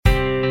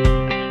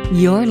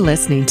You're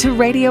listening to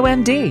Radio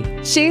MD.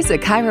 She's a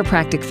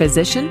chiropractic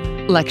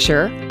physician,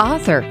 lecturer,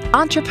 author,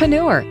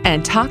 entrepreneur,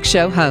 and talk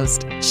show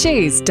host.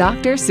 She's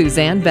Dr.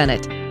 Suzanne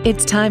Bennett.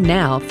 It's time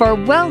now for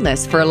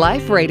Wellness for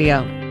Life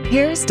Radio.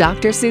 Here's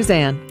Dr.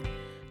 Suzanne.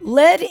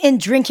 Lead in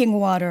drinking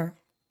water,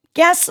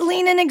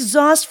 gasoline and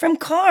exhaust from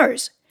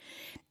cars,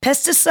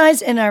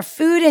 pesticides in our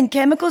food and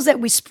chemicals that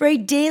we spray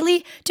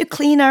daily to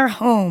clean our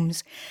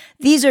homes.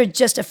 These are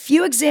just a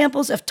few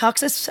examples of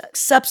toxic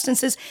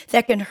substances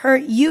that can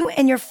hurt you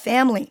and your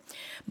family.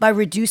 By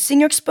reducing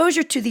your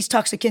exposure to these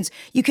toxicants,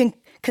 you can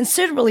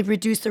considerably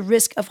reduce the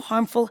risk of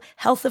harmful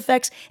health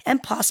effects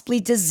and possibly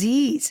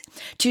disease.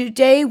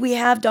 Today, we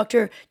have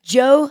Dr.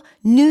 Joe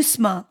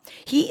Nussma.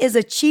 He is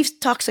a chief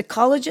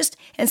toxicologist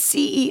and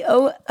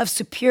CEO of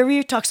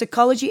Superior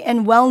Toxicology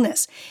and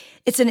Wellness.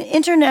 It's an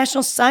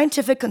international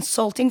scientific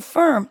consulting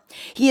firm.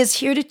 He is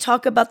here to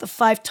talk about the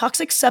 5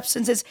 toxic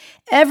substances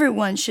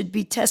everyone should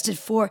be tested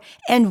for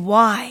and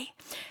why.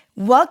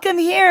 Welcome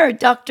here,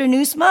 Dr.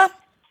 Nussma.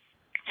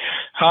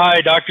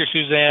 Hi, Dr.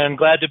 Suzanne.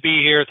 Glad to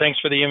be here. Thanks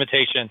for the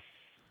invitation.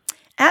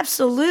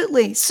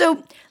 Absolutely.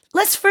 So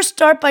let's first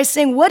start by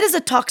saying, what is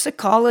a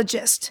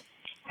toxicologist?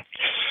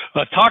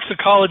 A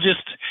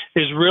toxicologist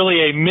is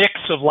really a mix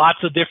of lots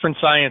of different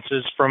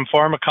sciences, from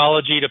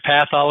pharmacology to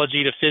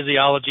pathology to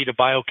physiology to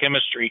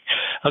biochemistry.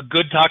 A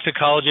good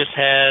toxicologist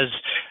has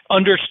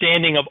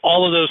understanding of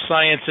all of those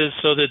sciences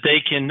so that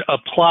they can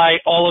apply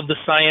all of the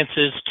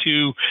sciences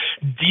to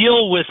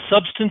deal with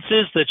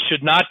substances that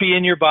should not be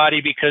in your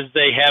body because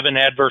they have an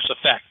adverse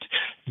effect.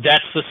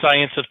 That's the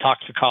science of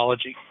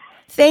toxicology.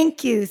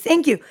 Thank you.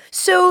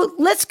 So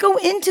let's go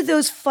into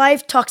those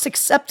 5 toxic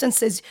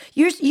substances.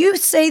 You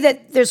say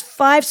that there's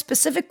 5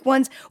 specific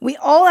ones we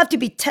all have to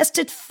be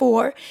tested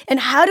for.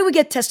 And how do we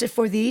get tested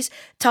for these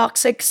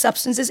toxic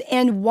substances,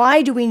 and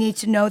why do we need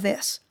to know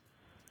this?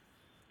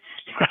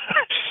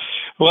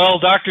 Well,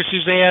 Dr.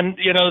 Suzanne,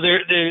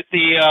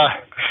 the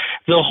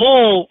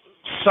whole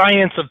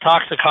science of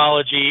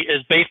toxicology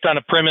is based on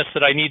a premise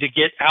that I need to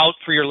get out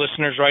for your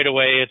listeners right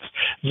away. It's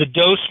the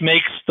dose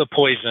makes the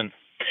poison.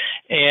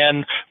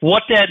 And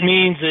what that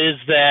means is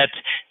that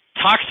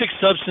toxic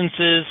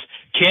substances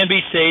can be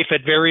safe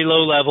at very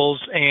low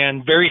levels,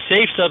 and very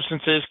safe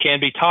substances can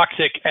be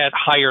toxic at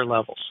higher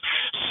levels.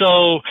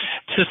 So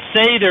to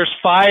say there's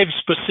 5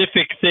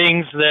 specific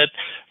things that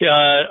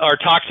are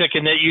toxic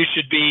and that you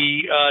should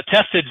be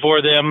tested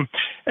for them,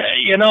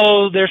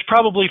 there's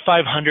probably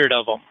 500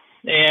 of them.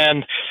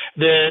 And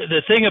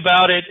the thing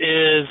about it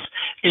is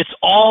it's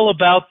all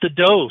about the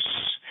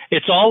dose.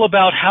 It's all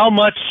about how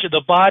much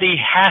the body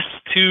has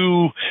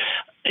to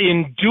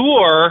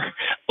endure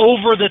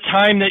over the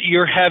time that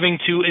you're having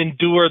to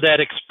endure that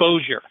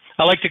exposure.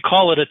 I like to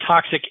call it a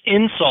toxic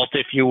insult,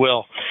 if you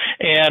will.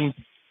 And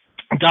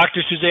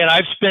Dr. Suzanne,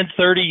 I've spent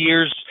 30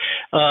 years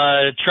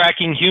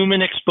tracking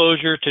human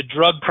exposure to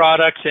drug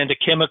products and to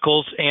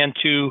chemicals and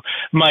to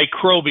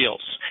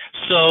microbials.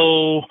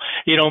 So,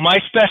 my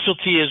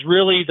specialty is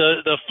really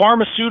the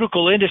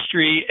pharmaceutical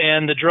industry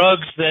and the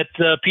drugs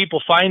that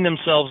people find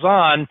themselves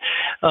on,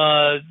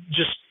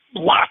 just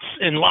lots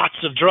and lots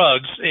of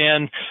drugs.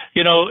 And,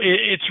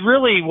 it's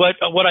really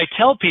what I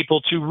tell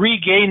people to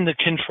regain the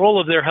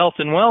control of their health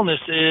and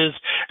wellness is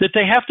that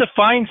they have to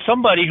find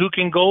somebody who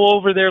can go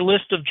over their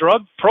list of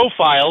drug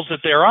profiles that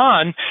they're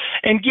on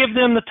and give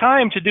them the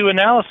time to do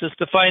analysis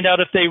to find out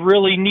if they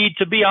really need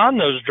to be on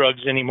those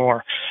drugs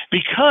anymore.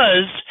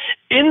 Because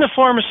in the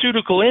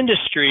pharmaceutical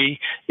industry,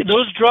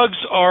 those drugs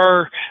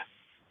are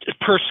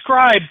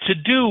prescribed to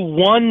do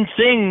one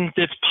thing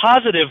that's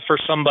positive for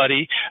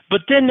somebody,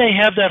 but then they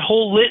have that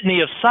whole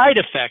litany of side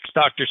effects,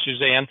 Dr.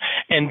 Suzanne,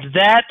 and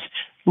that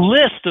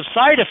list of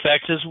side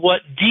effects is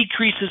what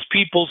decreases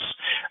people's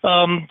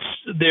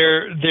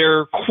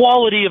their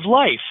quality of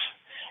life.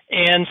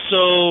 And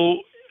so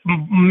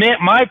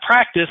my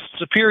practice,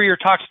 Superior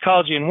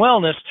Toxicology and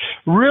Wellness,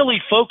 really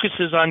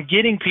focuses on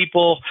getting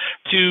people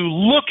to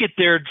look at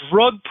their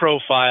drug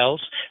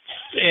profiles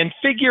and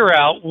figure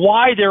out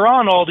why they're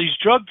on all these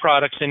drug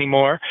products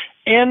anymore,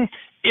 and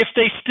if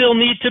they still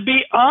need to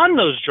be on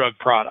those drug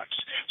products.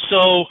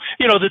 So,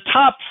 the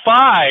top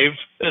 5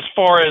 as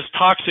far as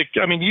toxic,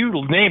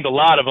 you named a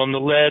lot of them, the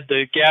lead,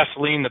 the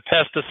gasoline, the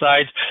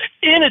pesticides.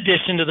 In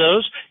addition to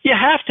those, you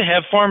have to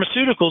have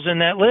pharmaceuticals in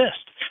that list.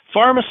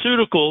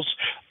 Pharmaceuticals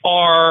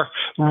are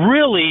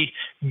really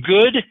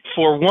good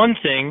for one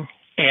thing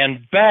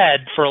and bad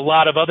for a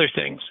lot of other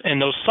things.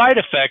 And those side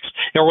effects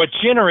are what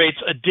generates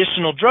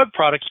additional drug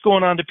products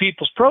going onto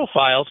people's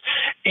profiles.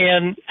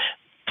 And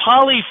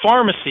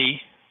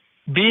polypharmacy,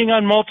 being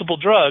on multiple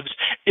drugs,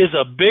 is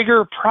a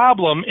bigger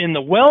problem in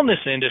the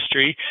wellness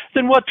industry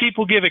than what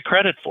people give it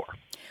credit for.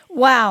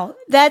 Wow,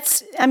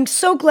 I'm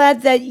so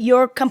glad that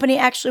your company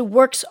actually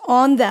works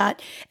on that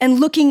and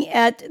looking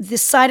at the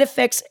side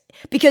effects,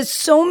 because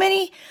so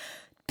many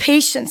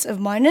patients of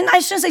mine, and I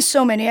shouldn't say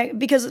so many,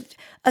 because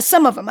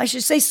some of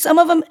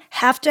them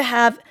have to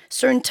have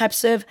certain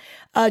types of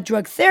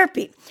drug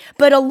therapy.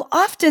 But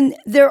often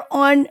they're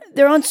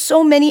on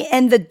so many,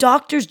 and the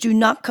doctors do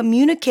not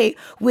communicate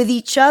with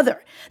each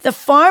other. The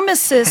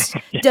pharmacist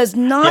does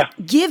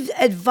not give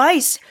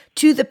advice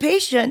to the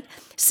patient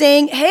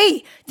saying,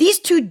 hey, these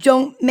two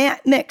don't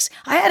mix.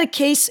 I had a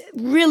case,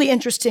 really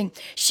interesting.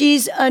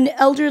 She's an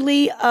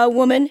elderly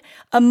woman,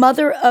 a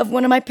mother of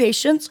one of my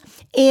patients,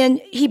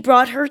 and he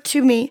brought her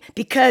to me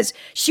because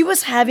she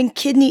was having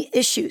kidney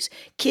issues,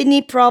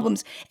 kidney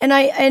problems. And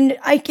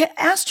I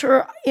asked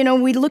her,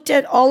 we looked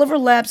at all of her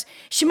labs.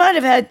 She might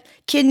have had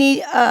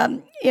kidney,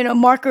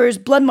 markers,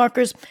 blood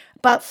markers,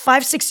 about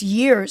 5-6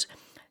 years.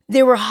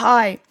 They were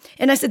high.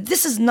 And I said,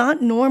 this is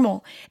not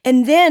normal.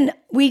 And then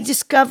we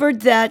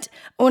discovered that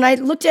when I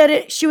looked at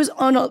it, she was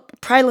on a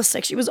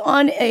Prilosec. She was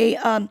on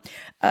a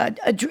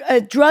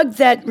drug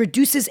that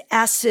reduces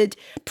acid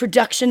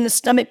production in the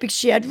stomach because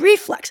she had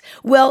reflux.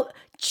 Well,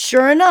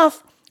 sure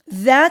enough,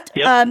 that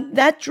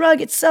drug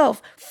itself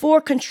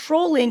for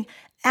controlling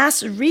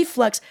acid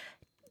reflux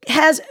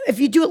has, if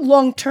you do it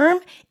long term,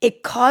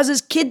 it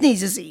causes kidney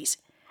disease.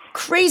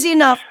 Crazy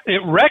enough.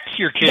 It wrecks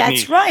your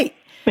kidneys. That's right.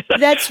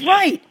 That's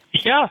right.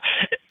 Yeah.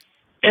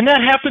 And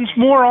that happens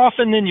more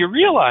often than you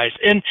realize.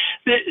 And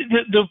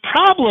the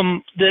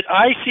problem that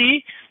I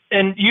see,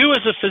 and you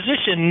as a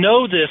physician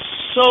know this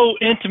so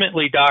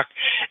intimately, Doc,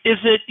 is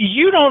that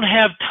you don't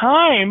have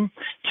time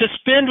to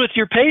spend with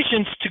your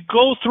patients to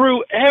go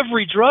through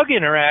every drug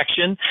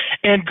interaction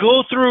and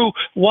go through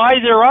why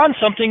they're on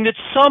something that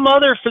some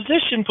other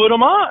physician put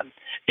them on.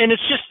 And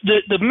it's just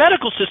the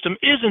medical system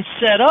isn't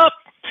set up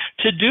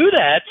to do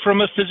that from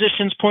a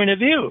physician's point of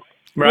view.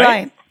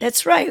 Right.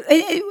 That's right.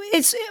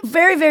 It's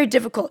very, very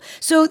difficult.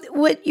 So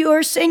what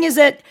you're saying is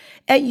that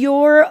at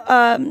your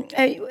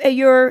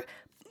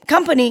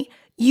company,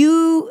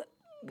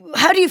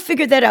 how do you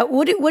figure that out?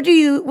 What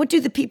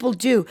do the people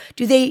do?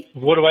 Do they?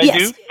 What do I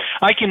do?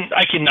 I can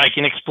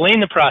explain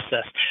the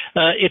process.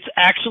 It's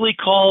actually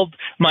called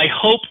my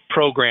HOPE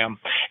program,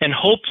 and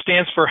HOPE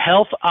stands for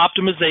Health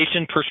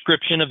Optimization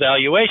Prescription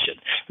Evaluation.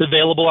 It's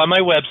available on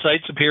my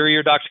website,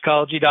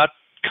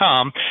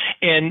 superiortoxicology.com.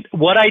 And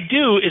what I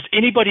do is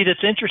anybody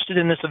that's interested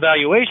in this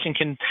evaluation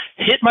can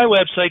hit my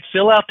website,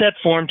 fill out that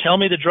form, tell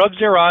me the drugs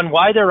they're on,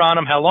 why they're on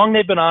them, how long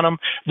they've been on them,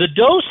 the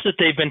dose that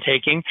they've been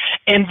taking.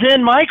 And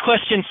then my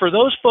question for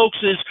those folks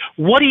is,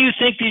 what do you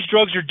think these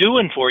drugs are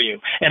doing for you?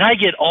 And I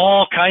get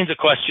all kinds of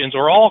questions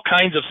or all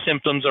kinds of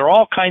symptoms or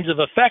all kinds of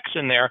effects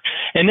in there.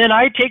 And then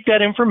I take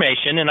that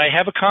information and I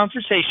have a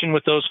conversation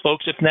with those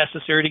folks if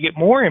necessary to get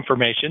more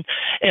information.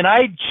 And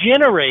I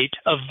generate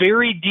a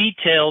very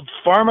detailed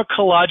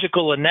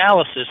pharmacological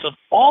analysis of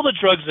all the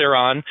drugs they're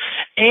on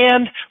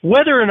and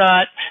whether or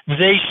not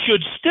they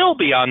should still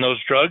be on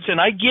those drugs. And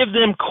I give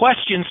them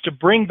questions to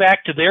bring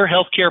back to their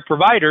healthcare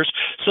providers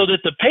so that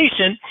the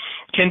patient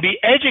can be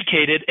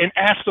educated and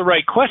ask the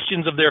right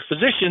questions of their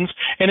physicians.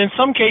 And in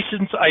some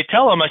cases, I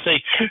tell them, I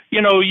say,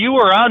 you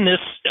were on this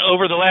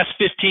over the last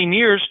 15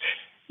 years.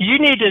 You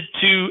needed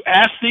to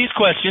ask these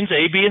questions,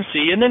 A, B, and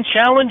C, and then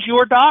challenge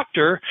your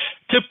doctor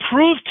to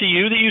prove to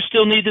you that you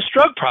still need this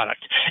drug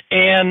product.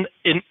 And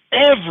in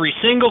every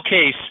single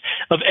case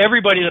of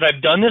everybody that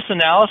I've done this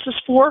analysis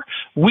for,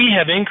 we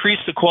have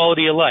increased the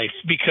quality of life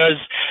because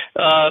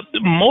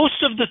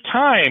most of the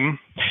time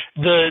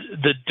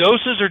the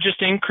doses are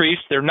just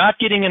increased. They're not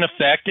getting an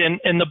effect,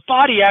 and the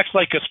body acts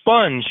like a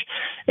sponge.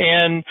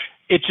 And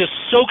it just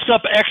soaks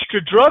up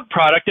extra drug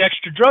product.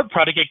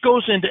 It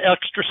goes into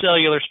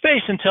extracellular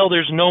space until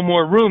there's no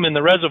more room in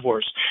the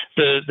reservoirs.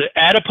 The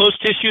adipose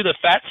tissue, the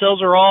fat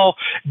cells are all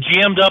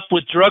jammed up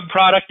with drug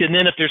product. And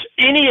then if there's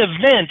any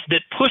event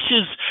that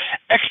pushes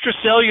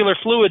extracellular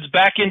fluids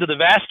back into the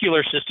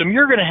vascular system,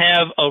 you're going to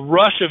have a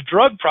rush of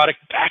drug product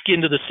back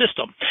into the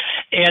system.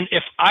 And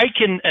if I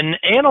can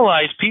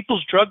analyze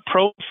people's drug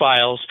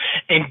profiles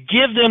and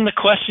give them the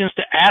questions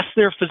to ask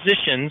their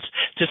physicians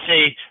to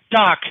say,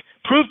 Doc,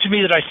 prove to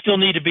me that I still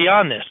need to be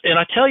on this. And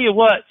I tell you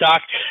what,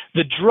 Doc,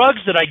 the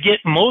drugs that I get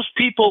most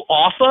people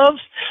off of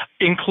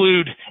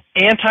include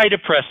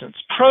antidepressants,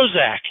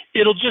 Prozac,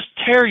 it'll just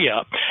tear you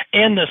up,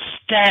 and the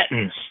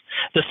statins.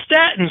 The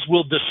statins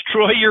will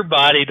destroy your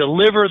body, the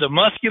liver, the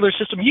muscular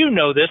system. You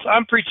know this.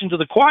 I'm preaching to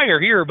the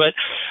choir here, but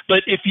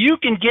if you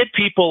can get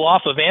people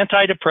off of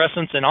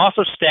antidepressants and off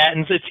of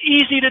statins, it's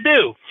easy to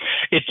do.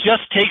 It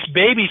just takes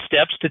baby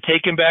steps to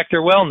take them back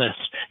their wellness.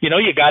 You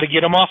got to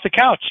get them off the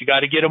couch. You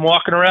got to get them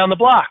walking around the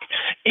block.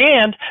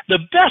 And the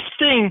best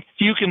thing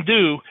you can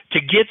do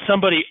to get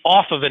somebody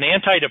off of an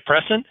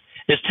antidepressant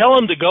is tell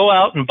them to go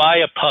out and buy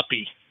a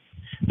puppy.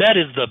 That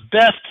is the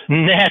best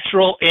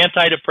natural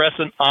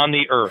antidepressant on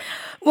the earth.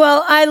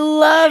 Well, I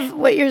love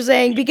what you're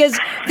saying because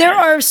there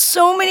are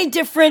so many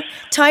different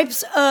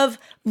types of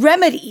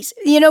remedies.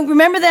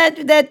 Remember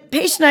that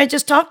patient I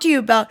just talked to you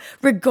about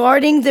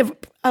regarding the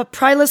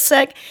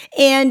Prilosec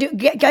and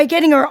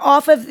getting her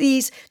off of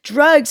these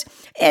drugs.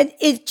 And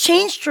it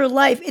changed her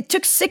life. It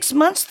took 6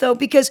 months, though,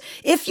 because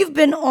if you've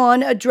been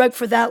on a drug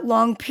for that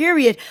long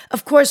period,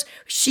 of course,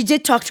 she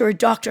did talk to her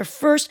doctor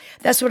first.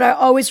 That's what I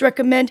always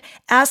recommend.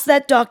 Ask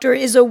that doctor.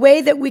 Is a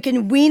way that we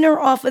can wean her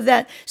off of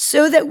that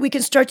so that we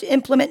can start to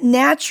implement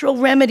natural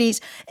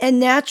remedies and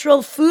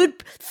natural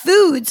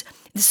foods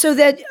so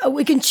that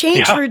we can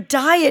change her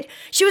diet.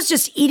 She was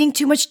just eating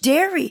too much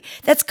dairy.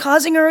 That's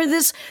causing her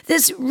this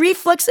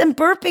reflux and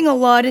burping a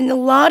lot and a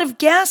lot of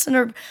gas in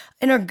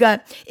her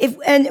gut.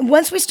 And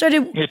once we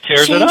started it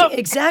tears it up.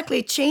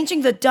 Exactly,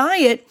 changing the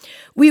diet,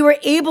 we were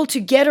able to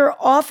get her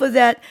off of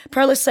that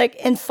Prilosec.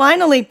 And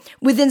finally,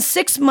 within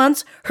 6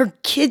 months, her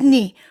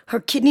kidney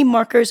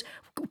markers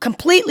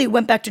completely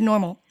went back to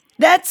normal.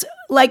 That's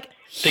like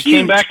They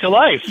came back to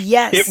life.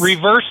 Yes. It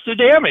reversed the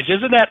damage.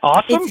 Isn't that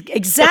awesome?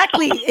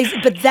 Exactly.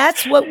 But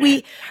that's what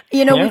we've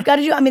got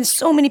to do. I mean,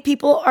 so many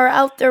people are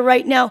out there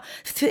right now.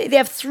 They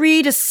have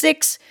 3 to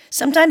 6,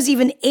 sometimes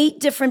even 8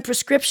 different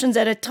prescriptions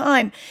at a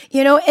time,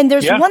 and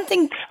there's one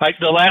thing.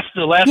 The last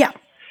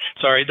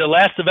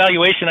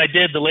evaluation I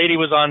did, the lady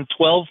was on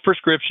 12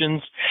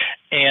 prescriptions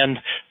and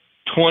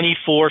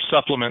 24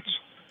 supplements.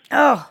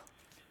 Oh.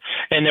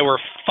 And there were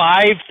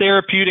 5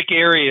 therapeutic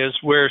areas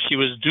where she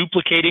was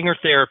duplicating her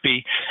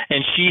therapy,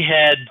 and she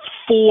had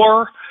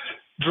 4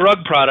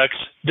 drug products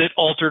that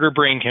altered her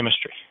brain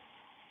chemistry.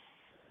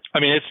 I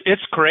mean,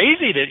 it's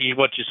crazy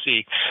what you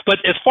see. But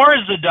as far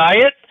as the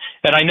diet,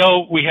 and I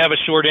know we have a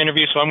short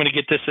interview, so I'm going to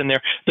get this in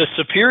there. The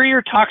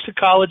superior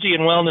toxicology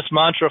and wellness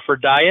mantra for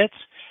diets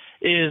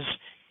is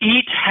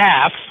eat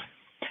half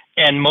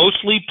and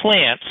mostly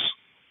plants,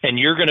 and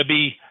you're going to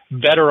be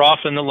better off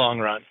in the long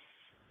run.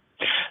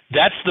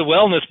 That's the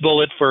wellness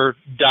bullet for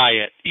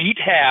diet. Eat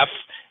half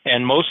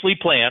and mostly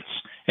plants,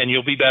 and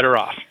you'll be better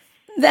off.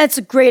 That's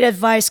great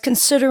advice,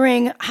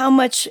 considering how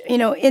much,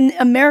 in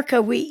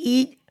America, we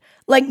eat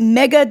like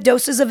mega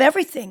doses of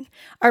everything.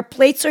 Our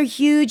plates are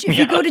huge. If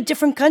you go to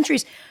different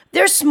countries,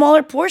 they're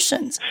smaller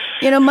portions,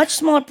 much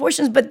smaller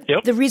portions. But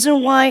the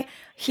reason why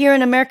here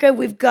in America,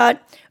 we've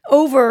got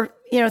over,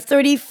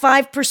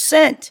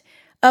 35%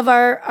 of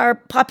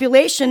our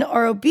population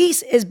are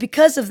obese is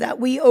because of that.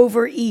 We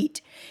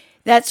overeat.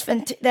 That's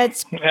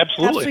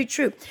absolutely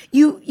true.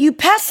 You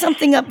passed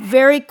something up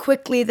very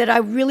quickly that I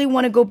really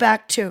want to go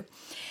back to.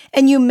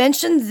 And you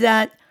mentioned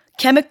that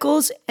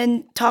chemicals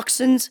and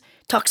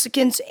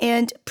toxicants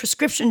and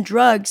prescription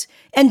drugs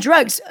and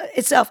drugs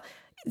itself,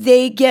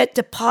 they get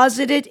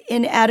deposited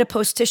in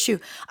adipose tissue.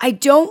 I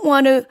don't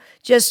want to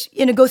just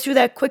go through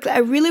that quickly. I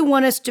really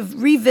want us to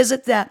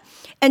revisit that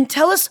and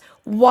tell us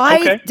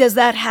why does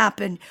that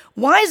happen?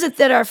 Why is it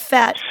that our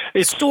fat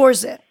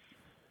stores it?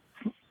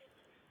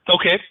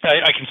 Okay,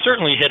 I can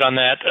certainly hit on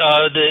that.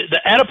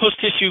 The adipose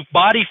tissue,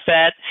 body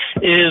fat,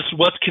 is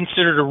what's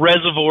considered a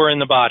reservoir in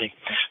the body.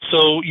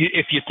 So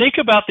if you think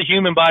about the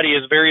human body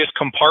as various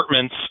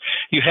compartments,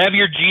 you have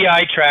your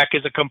GI tract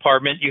as a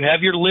compartment, you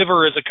have your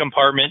liver as a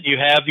compartment, you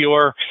have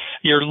your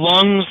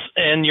lungs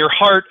and your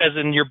heart, as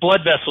in your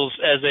blood vessels,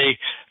 as a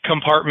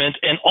compartment,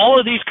 and all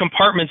of these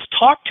compartments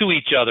talk to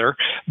each other,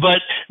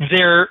 but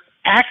they're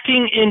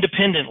acting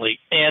independently.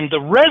 And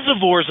the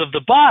reservoirs of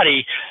the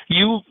body,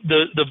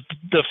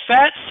 the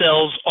fat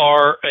cells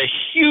are a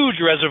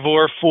huge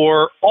reservoir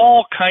for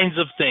all kinds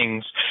of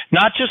things,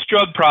 not just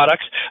drug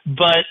products,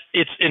 but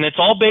it's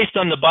all based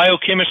on the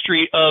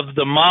biochemistry of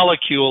the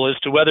molecule as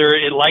to whether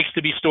it likes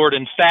to be stored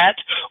in fat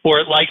or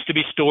it likes to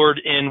be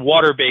stored in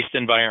water-based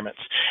environments.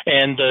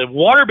 And the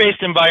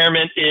water-based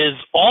environment is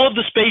all of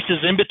the spaces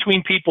in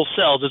between people's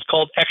cells. It's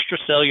called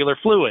extracellular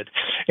fluid.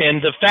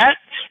 And the fat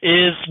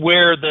is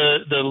where the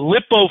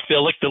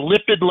lipophilic, the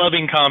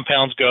lipid-loving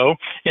compounds go,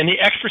 and the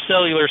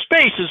extracellular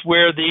space is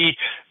where the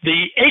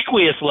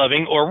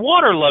aqueous-loving or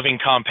water-loving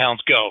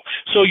compounds go.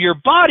 So your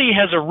body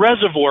has a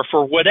reservoir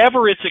for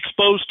whatever it's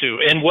exposed to,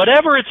 and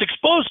whatever it's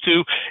exposed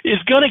to is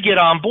going to get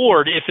on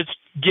board if it's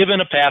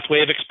given a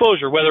pathway of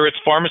exposure, whether it's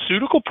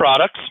pharmaceutical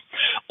products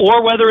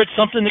or whether it's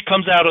something that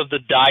comes out of the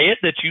diet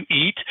that you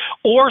eat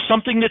or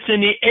something that's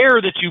in the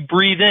air that you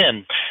breathe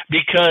in,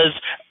 because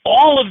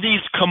all of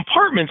these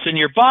compartments in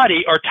your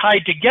body are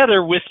tied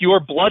together with your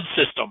blood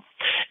system.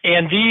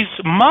 And these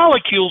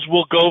molecules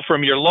will go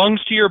from your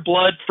lungs to your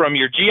blood, from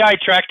your GI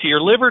tract to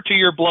your liver to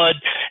your blood,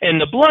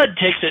 and the blood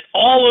takes it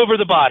all over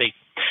the body.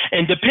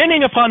 And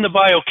depending upon the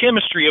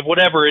biochemistry of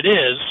whatever it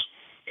is,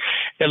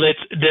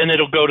 then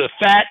it'll go to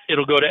fat,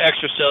 it'll go to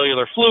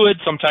extracellular fluid,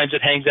 sometimes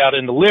it hangs out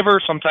in the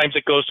liver, sometimes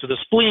it goes to the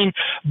spleen,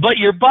 but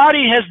your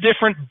body has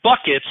different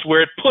buckets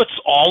where it puts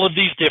all of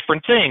these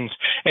different things,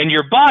 and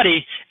your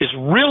body is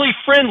really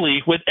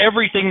friendly with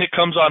everything that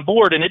comes on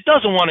board, and it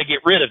doesn't want to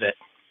get rid of it.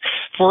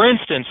 For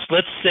instance,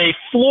 let's say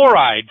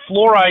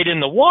fluoride in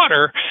the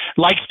water,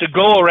 likes to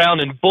go around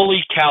and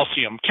bully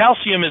calcium.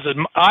 Calcium is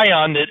an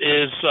ion that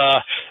is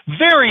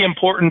very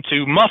important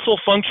to muscle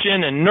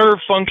function and nerve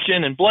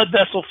function and blood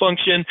vessel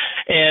function,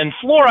 and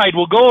fluoride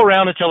will go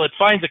around until it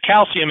finds a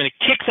calcium, and it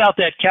kicks out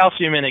that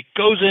calcium, and it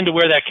goes into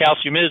where that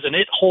calcium is, and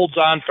it holds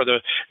on for the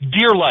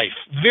dear life.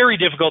 Very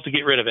difficult to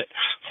get rid of it.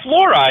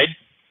 Fluoride,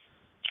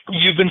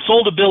 you've been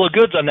sold a bill of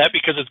goods on that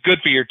because it's good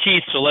for your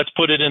teeth, so let's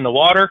put it in the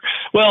water.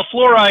 Well,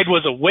 fluoride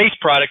was a waste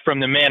product from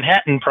the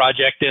Manhattan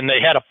Project, and they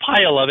had a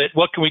pile of it.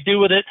 What can we do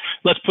with it?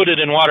 Let's put it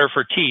in water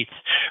for teeth.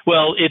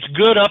 Well, it's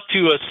good up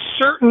to a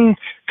certain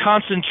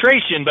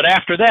concentration, but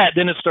after that,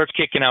 then it starts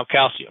kicking out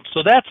calcium.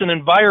 So that's an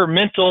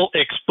environmental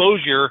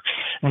exposure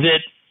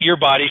that your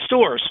body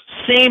stores.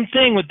 Same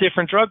thing with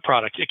different drug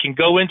products. It can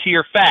go into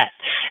your fat,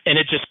 and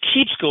it just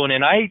keeps going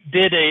in. I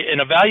did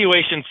an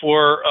evaluation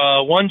for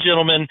one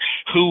gentleman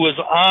who was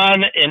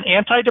on an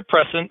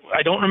antidepressant.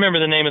 I don't remember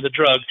the name of the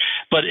drug,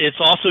 but it's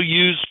also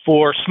used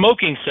for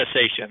smoking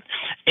cessation.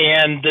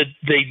 And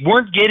they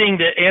weren't getting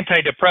the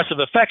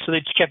antidepressive effect, so they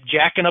just kept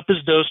jacking up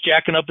his dose,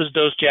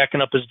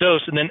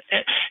 and then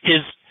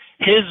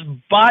his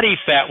body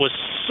fat was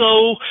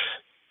so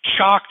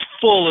chocked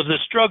full of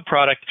this drug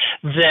product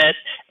that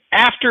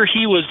after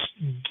he was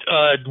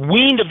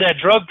weaned of that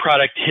drug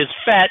product, his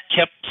fat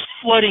kept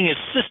flooding his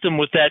system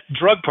with that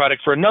drug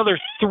product for another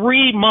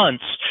 3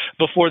 months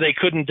before they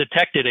couldn't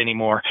detect it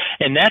anymore.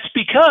 And that's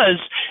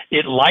because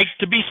it liked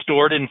to be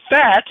stored in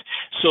fat,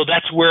 so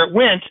that's where it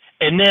went.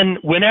 And then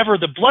whenever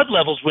the blood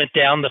levels went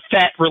down, the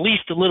fat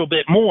released a little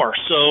bit more.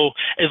 So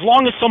as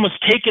long as someone's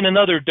taken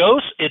another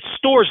dose, it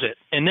stores it.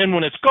 And then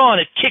when it's gone,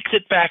 it kicks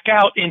it back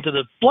out into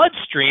the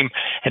bloodstream.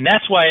 And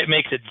that's why it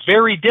makes it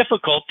very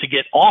difficult to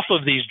get off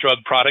of these drug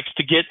products,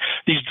 to get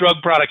these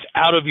drug products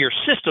out of your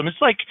system.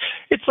 It's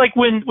like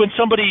when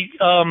somebody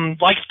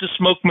likes to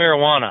smoke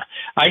marijuana.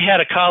 I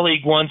had a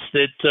colleague once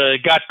that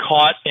got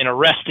caught and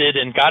arrested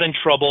and got in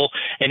trouble,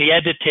 and he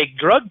had to take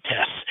drug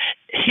tests.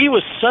 He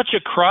was such a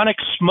chronic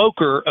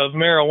smoker of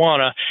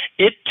marijuana,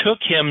 it took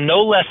him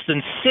no less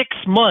than 6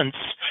 months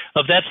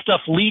of that stuff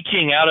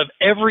leaching out of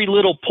every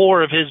little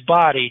pore of his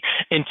body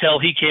until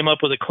he came up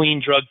with a clean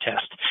drug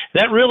test.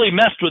 That really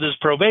messed with his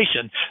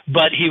probation,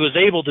 but he was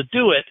able to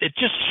do it. It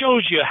just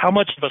shows you how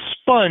much of a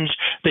sponge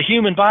the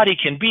human body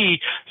can be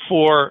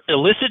for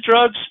illicit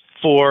drugs,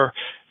 for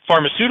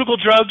pharmaceutical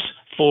drugs,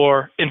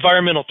 for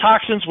environmental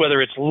toxins,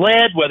 whether it's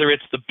lead, whether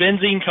it's the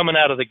benzene coming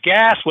out of the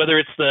gas, whether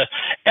it's the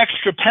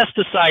extra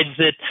pesticides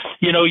that,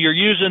 you're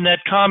using that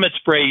Comet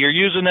spray, you're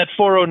using that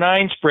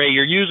 409 spray,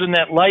 you're using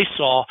that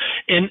Lysol.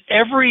 And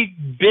every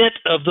bit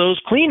of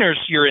those cleaners,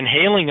 you're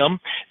inhaling them.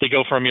 They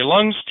go from your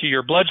lungs to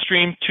your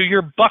bloodstream to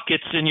your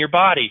buckets in your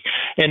body.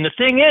 And the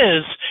thing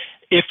is,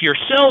 if your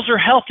cells are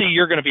healthy,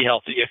 you're going to be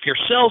healthy. If your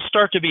cells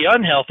start to be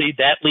unhealthy,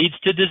 that leads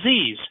to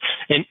disease.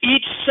 And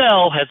each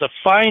cell has a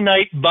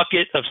finite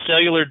bucket of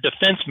cellular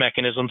defense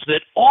mechanisms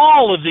that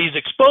all of these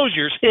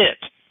exposures hit.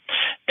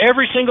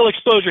 Every single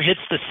exposure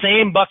hits the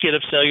same bucket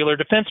of cellular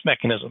defense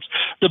mechanisms.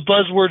 The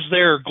buzzwords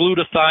there are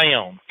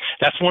glutathione.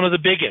 That's one of the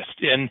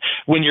biggest. And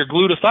when your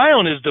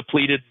glutathione is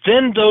depleted,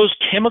 then those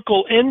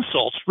chemical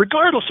insults,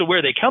 regardless of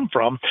where they come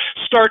from,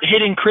 start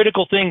hitting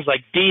critical things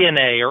like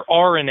DNA or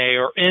RNA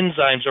or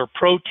enzymes or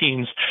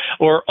proteins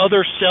or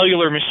other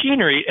cellular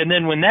machinery. And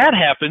then when that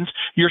happens,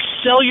 your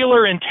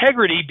cellular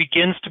integrity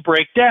begins to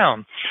break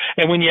down.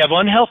 And when you have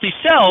unhealthy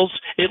cells,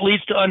 it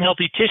leads to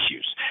unhealthy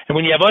tissues. And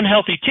when you have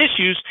unhealthy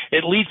tissues,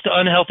 it leads to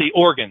unhealthy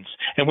organs.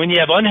 And when you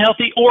have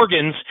unhealthy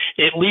organs,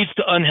 it leads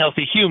to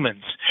unhealthy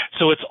humans.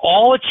 So it's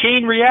all a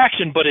chain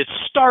reaction, but it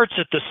starts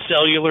at the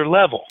cellular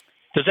level.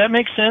 Does that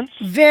make sense?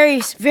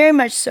 Very, very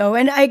much so.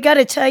 And I got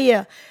to tell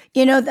you,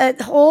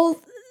 that whole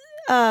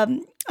but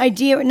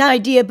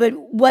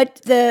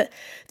what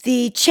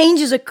the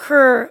changes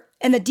occur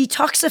and the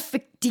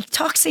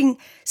detoxing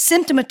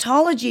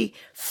symptomatology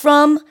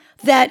from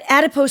that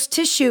adipose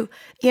tissue,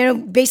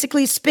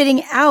 basically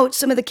spitting out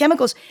some of the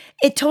chemicals,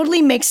 it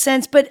totally makes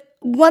sense. But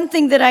one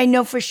thing that I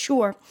know for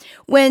sure,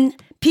 when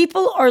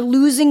people are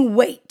losing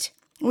weight,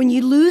 when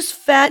you lose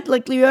fat,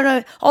 like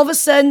Leona, all of a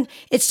sudden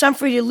it's time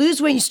for you to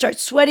lose weight, you start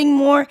sweating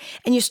more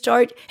and you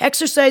start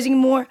exercising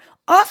more,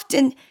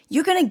 often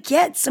you're going to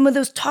get some of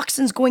those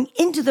toxins going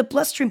into the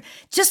bloodstream,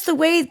 just the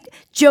way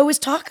Joe is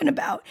talking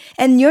about.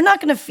 And you're not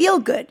going to feel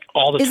good.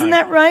 All the time. Isn't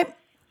that right?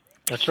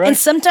 That's right. And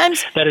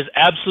sometimes... That is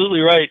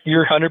absolutely right.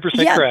 You're 100%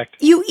 correct.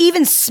 You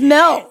even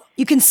smell.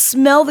 You can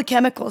smell the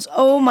chemicals.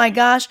 Oh my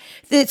gosh.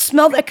 The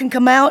smell that can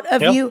come out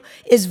of you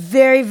is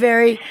very,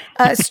 very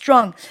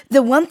strong.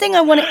 The one thing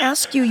I want to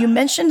ask you, you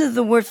mentioned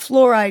the word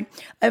fluoride.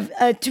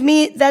 To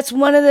me, that's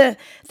one of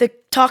the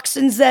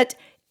toxins that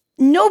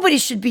nobody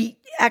should be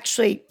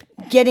actually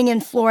getting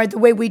in fluoride the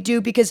way we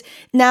do, because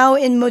now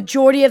in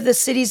majority of the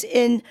cities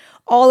in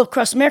all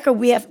across America,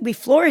 we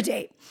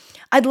fluoridate.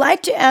 I'd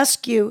like to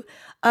ask you,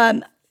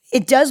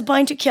 it does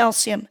bind to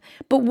calcium,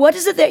 but what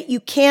is it that you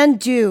can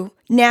do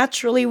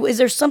naturally? Is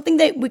there something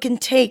that we can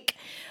take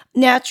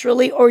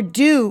naturally or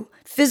do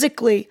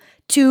physically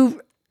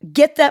to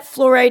get that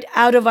fluoride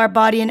out of our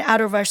body and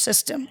out of our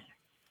system?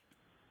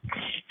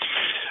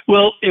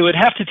 Well, it would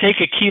have to take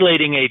a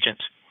chelating agent.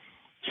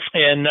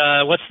 And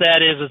what's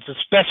that is, it's a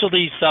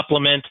specialty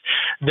supplement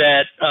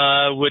that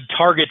would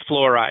target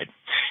fluoride.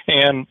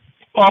 And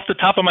off the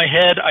top of my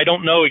head, I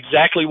don't know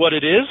exactly what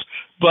it is,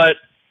 but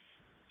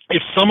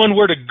if someone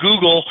were to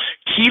Google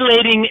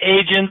chelating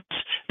agents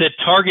that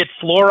target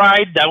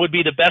fluoride, that would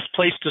be the best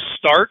place to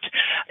start.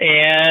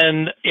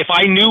 And if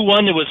I knew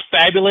one that was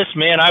fabulous,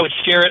 man, I would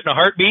share it in a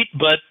heartbeat.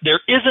 But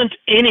there isn't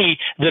any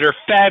that are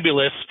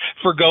fabulous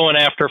for going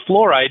after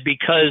fluoride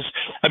because,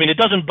 I mean, it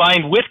doesn't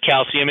bind with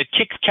calcium. It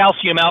kicks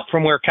calcium out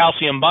from where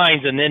calcium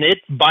binds, and then it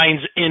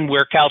binds in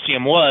where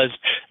calcium was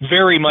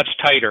very much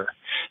tighter.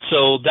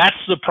 So that's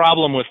the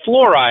problem with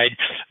fluoride,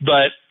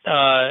 but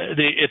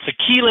it's a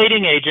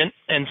chelating agent,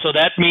 and so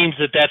that means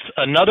that that's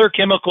another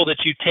chemical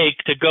that you take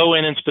to go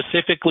in and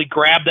specifically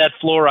grab that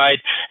fluoride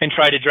and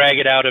try to drag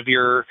it out of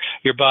your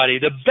body.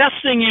 The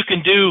best thing you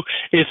can do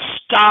is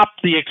stop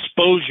the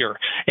exposure.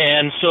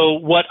 And so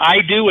what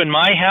I do in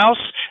my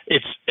house,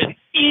 it's an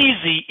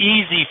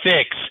easy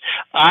fix.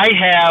 I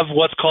have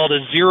what's called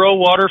a zero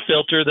water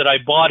filter that I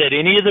bought at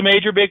any of the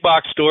major big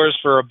box stores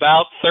for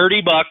about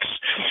 $30,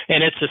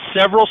 and it's a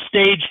several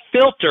stage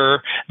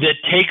filter that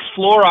takes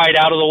fluoride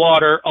out of the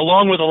water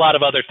along with a lot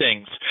of other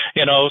things.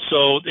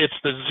 So it's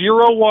the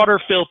zero water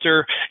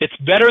filter. It's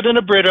better than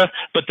a Brita,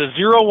 but the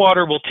zero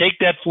water will take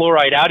that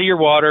fluoride out of your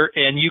water,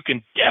 and you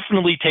can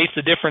definitely taste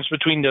the difference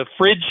between the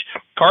fridge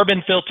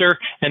carbon filter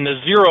and the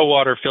zero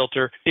water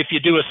filter if you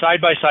do a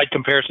side-by-side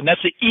comparison.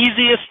 That's the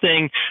easiest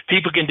thing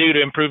people can do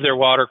to improve their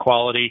water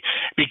quality,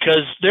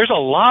 because there's a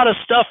lot of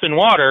stuff in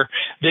water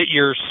that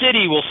your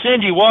city will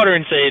send you water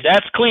and say,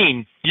 that's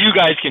clean, you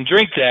guys can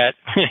drink that.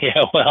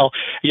 Yeah, well,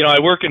 I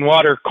work in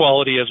water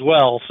quality as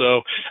well,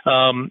 so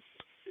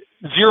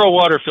zero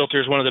water filter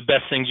is one of the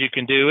best things you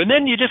can do. And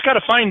then you just got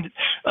to find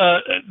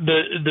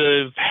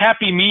the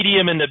happy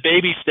medium and the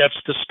baby steps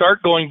to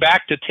start going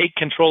back to take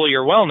control of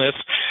your wellness.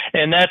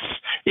 And that's,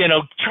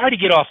 try to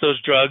get off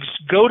those drugs.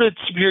 Go to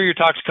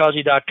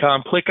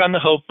superiortoxicology.com, click on the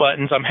hope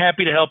buttons. I'm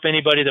happy to help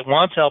anybody that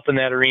wants help in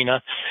that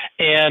arena.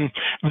 And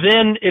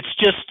then it's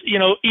just,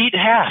 eat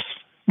half,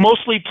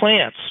 mostly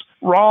plants,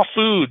 raw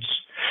foods.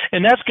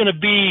 And that's going to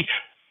be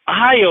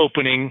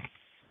eye-opening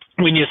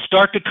when you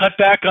start to cut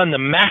back on the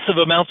massive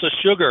amounts of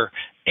sugar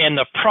and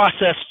the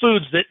processed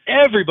foods that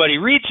everybody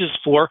reaches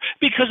for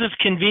because it's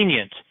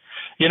convenient.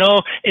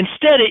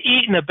 Instead of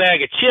eating a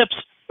bag of chips,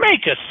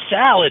 make a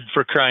salad,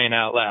 for crying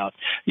out loud.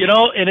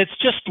 And it's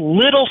just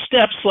little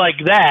steps like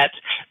that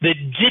that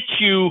get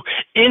you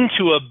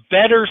into a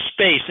better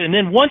space. And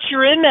then once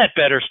you're in that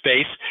better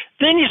space,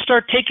 then you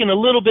start taking a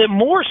little bit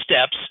more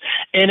steps,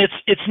 and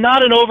it's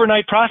not an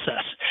overnight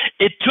process.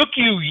 It took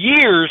you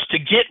years to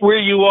get where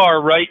you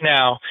are right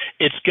now.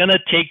 It's going to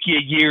take you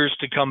years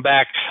to come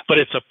back, but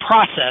it's a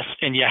process,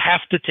 and you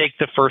have to take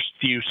the first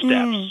few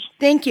steps.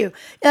 Thank you.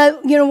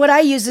 What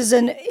I use is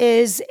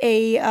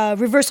a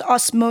reverse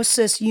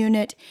osmosis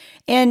unit,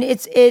 and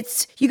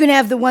it's you can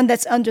have the one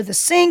that's under the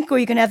sink, or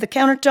you can have the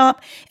countertop,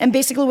 and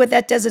basically what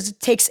that does is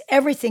it takes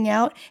everything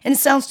out, and it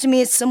sounds to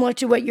me it's similar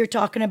to what you're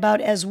talking about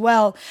as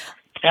well.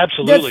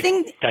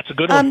 Absolutely. That's a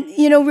good one.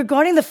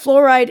 Regarding the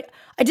fluoride,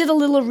 I did a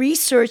little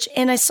research,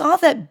 and I saw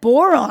that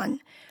boron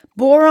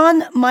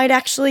might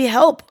actually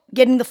help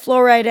getting the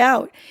fluoride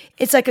out.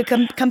 It's like a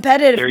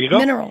competitive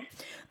mineral.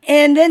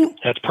 And then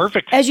that's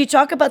perfect. As you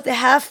talk about the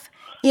half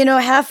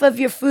of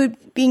your food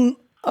being,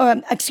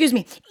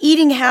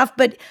 eating half,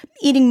 but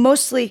eating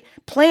mostly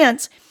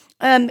plants.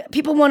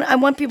 I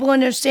want people to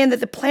understand that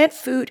the plant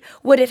food,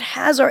 what it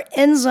has are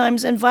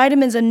enzymes and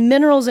vitamins and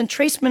minerals and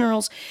trace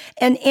minerals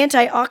and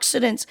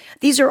antioxidants.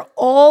 These are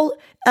all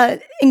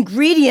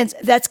ingredients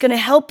that's going to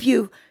help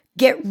you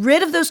get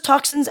rid of those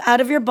toxins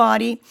out of your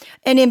body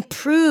and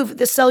improve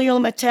the cellular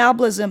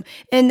metabolism.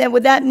 And then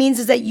what that means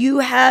is that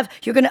you're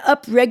going to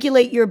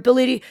upregulate your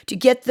ability to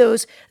get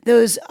those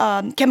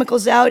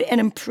chemicals out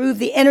and improve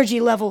the energy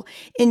level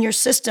in your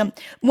system.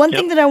 One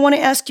thing that I want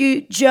to ask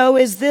you, Joe,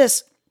 is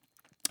this.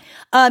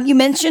 You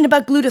mentioned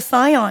about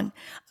glutathione.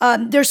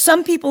 There's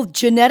some people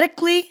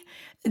genetically,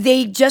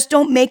 they just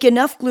don't make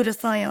enough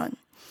glutathione.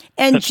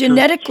 And that's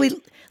genetically,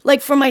 true.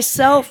 Like for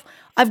myself,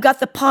 I've got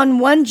the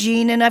PON1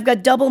 gene, and I've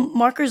got double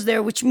markers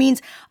there, which means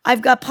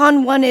I've got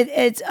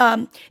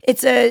PON1.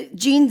 It's a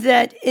gene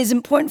that is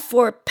important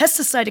for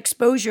pesticide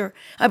exposure.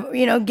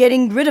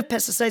 Getting rid of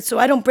pesticides, so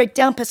I don't break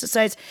down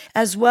pesticides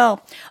as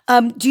well.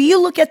 Do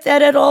you look at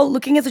that at all?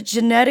 Looking at the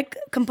genetic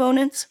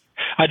components?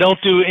 I don't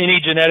do any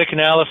genetic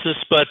analysis,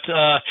 but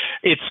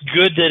it's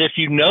good that if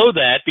you know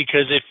that,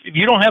 because if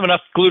you don't have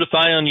enough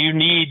glutathione, you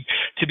need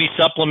to be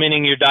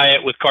supplementing your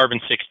diet with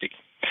carbon-60.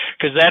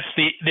 Because that's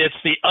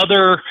the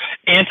other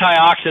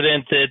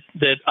antioxidant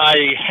that I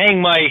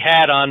hang my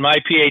hat on, my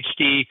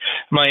PhD,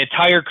 my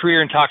entire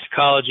career in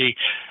toxicology.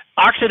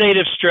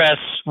 oxidative stress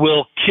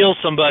will kill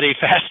somebody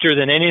faster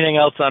than anything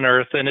else on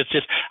earth. And it's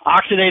just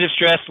oxidative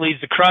stress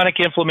leads to chronic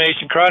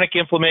inflammation. Chronic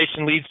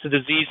inflammation leads to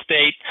disease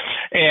state.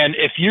 And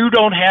if you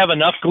don't have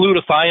enough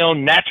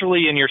glutathione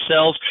naturally in your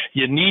cells,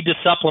 you need to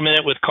supplement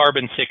it with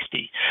carbon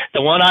 60.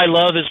 The one I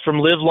love is from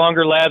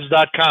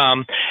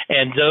livelongerlabs.com,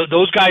 and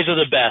those guys are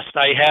the best.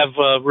 I have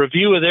a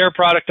review of their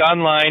product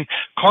online.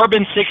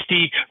 Carbon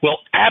 60 will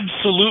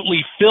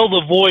absolutely fill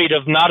the void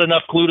of not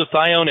enough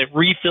glutathione. It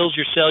refills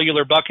your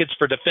cellular buckets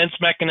for defense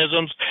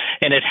mechanisms,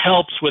 and it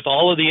helps with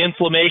all of the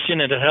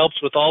inflammation, and it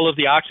helps with all of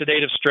the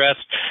oxidative stress.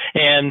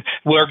 And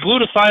where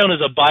glutathione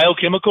is a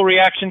biochemical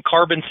reaction,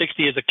 carbon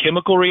 60 is a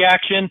chemical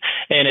reaction,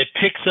 and it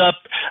picks up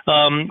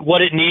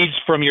what it needs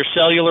from your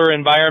cellular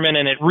environment,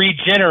 and it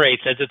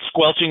regenerates as it's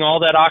squelching all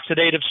that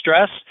oxidative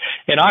stress.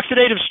 And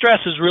oxidative stress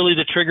is really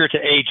the trigger to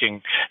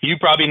aging. You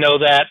probably know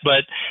that,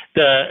 but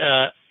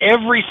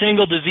every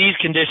single disease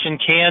condition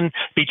can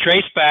be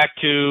traced back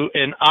to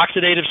an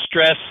oxidative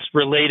stress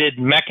related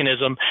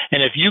mechanism.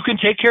 And if you can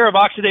take care of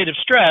oxidative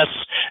stress,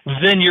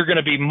 then you're going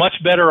to be much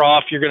better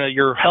off.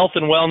 Your health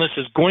and wellness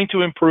is going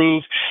to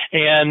improve,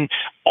 and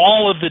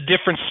all of the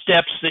different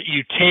steps that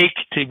you take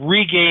to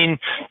regain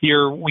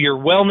your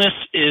wellness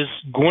is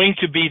going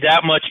to be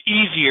that much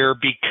easier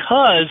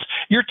because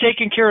you're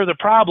taking care of the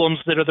problems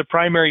that are the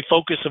primary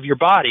focus of your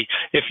body.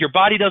 If your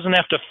body doesn't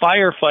have to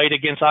firefight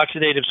against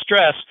oxidative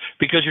stress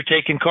because you're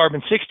taking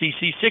carbon 60,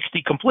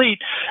 C60 complete,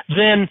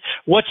 then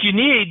what you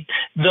need,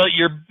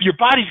 your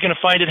body's going to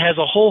find it has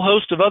a whole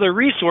host of other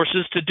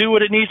resources to do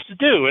what it needs to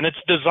do, and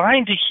it's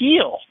designed to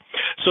heal.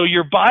 So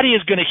your body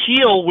is going to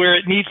heal where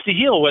it needs to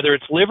heal, whether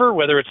it's liver,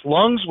 whether it's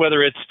lungs,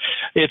 whether it's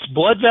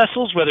blood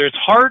vessels, whether it's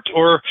heart,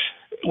 or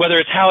whether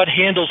it's how it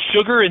handles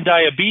sugar and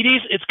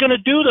diabetes. It's going to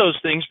do those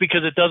things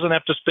because it doesn't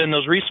have to spend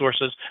those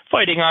resources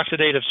fighting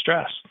oxidative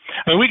stress.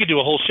 I mean, we could do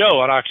a whole show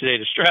on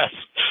oxidative stress.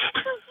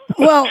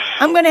 Well,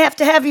 I'm going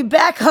to have you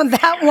back on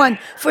that one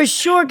for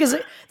sure, because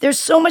there's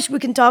so much we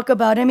can talk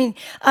about. I mean,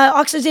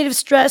 oxidative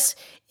stress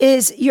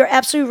you're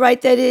absolutely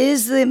right, that it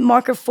is the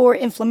marker for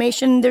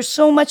inflammation. There's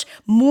so much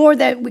more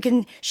that we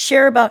can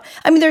share about.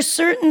 I mean, there's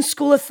certain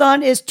school of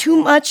thought is too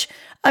much.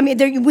 I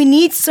mean, we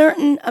need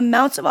certain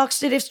amounts of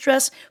oxidative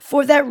stress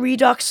for that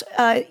redox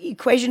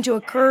equation to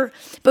occur,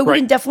 but we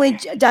can definitely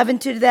dive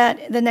into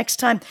that the next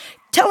time.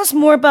 Tell us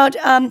more about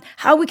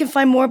how we can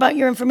find more about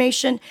your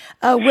information,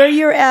 where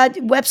you're at,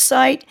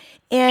 website,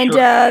 and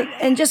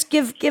and just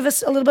give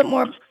us a little bit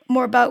more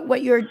about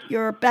what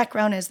your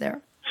background is there.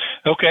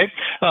 Okay.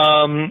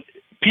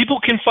 People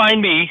can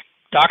find me,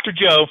 Dr.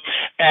 Joe,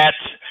 at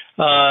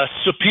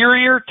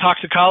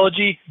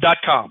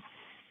superiortoxicology.com.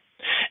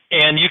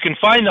 And you can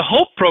find the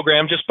HOPE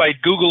program just by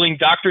Googling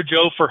Dr.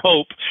 Joe for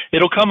HOPE.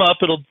 It'll come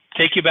up. It'll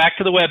take you back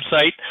to the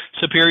website,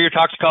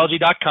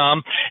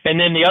 superiortoxicology.com. And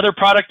then the other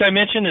product I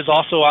mentioned is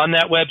also on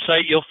that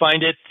website. You'll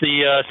find it,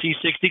 the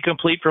C60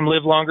 Complete from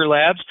Live Longer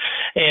Labs.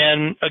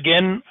 And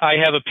again, I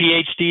have a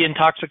PhD in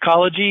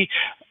toxicology.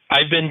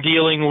 I've been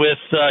dealing with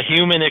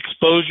human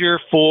exposure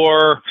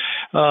for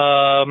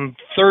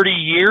 30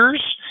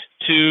 years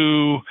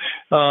to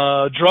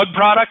drug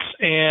products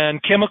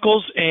and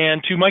chemicals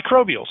and to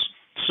microbials.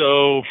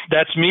 So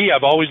that's me.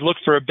 I've always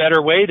looked for a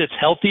better way that's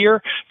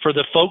healthier for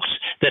the folks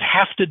that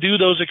have to do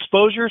those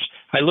exposures.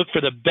 I look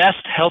for the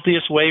best,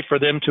 healthiest way for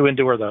them to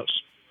endure those.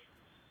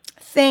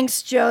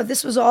 Thanks, Joe.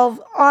 This was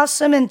all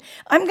awesome. And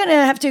I'm going to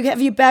have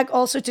you back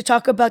also to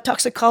talk about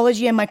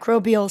toxicology and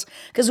microbials,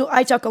 because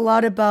I talk a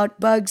lot about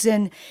bugs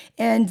and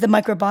the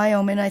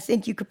microbiome. And I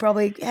think you could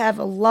probably have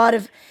a lot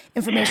of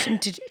information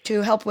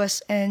to help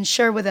us and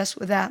share with us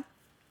with that.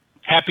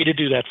 Happy to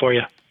do that for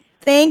you.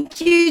 Thank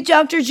you,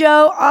 Dr.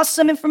 Joe.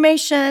 Awesome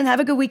information. Have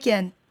a good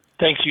weekend.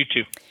 Thanks, you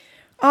too.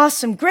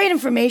 Awesome. Great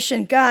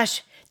information.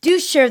 Gosh. Do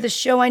share the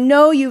show. I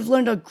know you've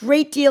learned a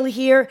great deal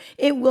here.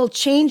 It will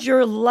change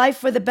your life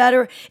for the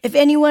better. If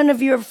any one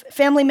of your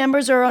family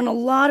members are on a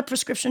lot of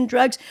prescription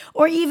drugs,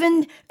 or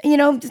even,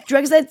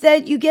 drugs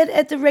that you get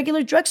at the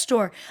regular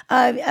drugstore,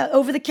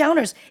 over the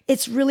counters,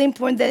 it's really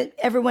important that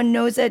everyone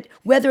knows that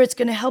whether it's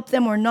going to help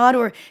them or not,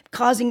 or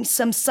causing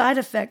some side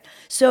effect.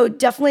 So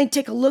definitely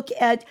take a look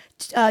at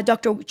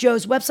Dr.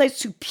 Joe's website,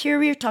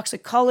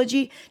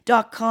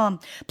 superiortoxicology.com.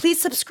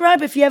 Please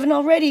subscribe if you haven't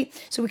already,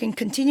 so we can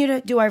continue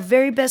to do our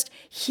very best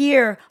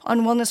here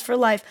on Wellness for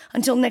Life.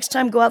 Until next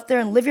time, go out there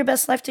and live your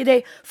best life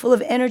today, full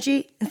of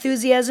energy,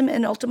 enthusiasm,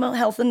 and ultimate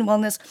health and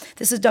wellness.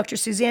 This is Dr.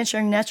 Suzanne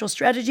sharing natural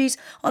strategies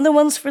on the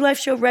Wellness for Life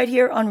show right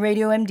here on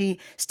Radio MD.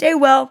 Stay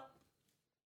well.